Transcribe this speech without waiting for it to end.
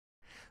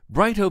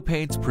Brighto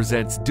Paints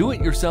presents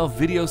do-it-yourself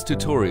videos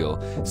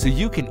tutorial so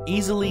you can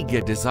easily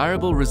get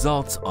desirable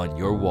results on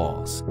your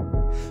walls.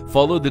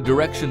 Follow the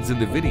directions in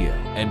the video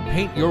and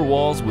paint your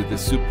walls with the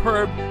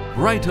superb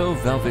Brighto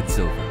Velvet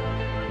Silver.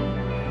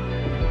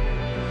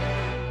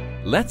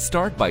 Let's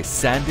start by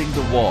sanding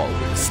the wall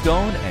with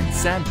stone and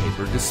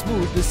sandpaper to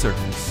smooth the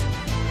surface.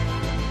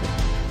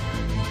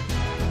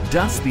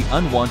 Dust the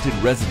unwanted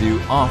residue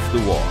off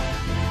the wall.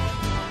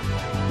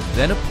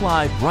 Then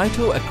apply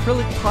Brighto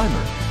acrylic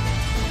primer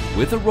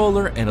with a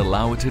roller and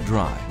allow it to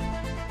dry.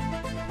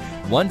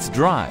 Once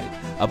dried,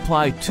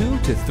 apply 2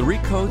 to 3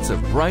 coats of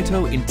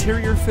Brighto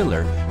interior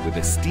filler with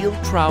a steel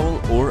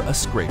trowel or a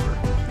scraper.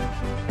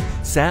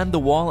 Sand the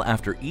wall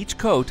after each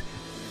coat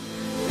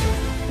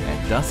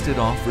and dust it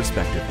off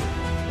respectively.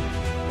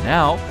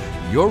 Now,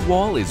 your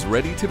wall is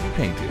ready to be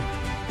painted.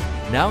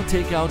 Now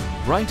take out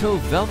Brighto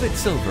Velvet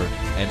Silver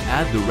and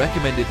add the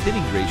recommended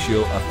thinning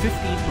ratio of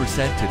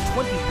 15% to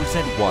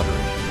 20%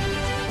 watering.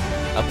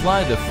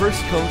 Apply the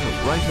first coat of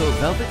Brighto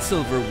Velvet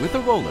Silver with a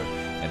roller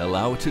and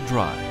allow it to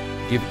dry.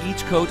 Give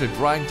each coat a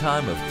drying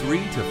time of 3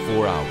 to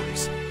 4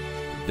 hours.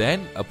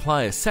 Then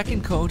apply a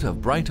second coat of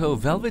Brighto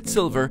Velvet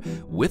Silver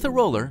with a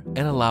roller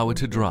and allow it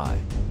to dry.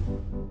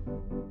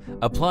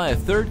 Apply a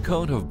third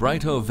coat of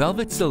Brighto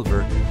Velvet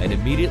Silver and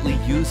immediately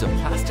use a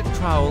plastic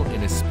trowel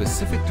in a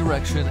specific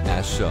direction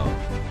as shown.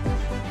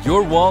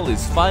 Your wall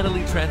is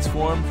finally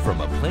transformed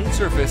from a plain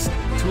surface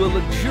to a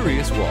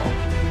luxurious wall.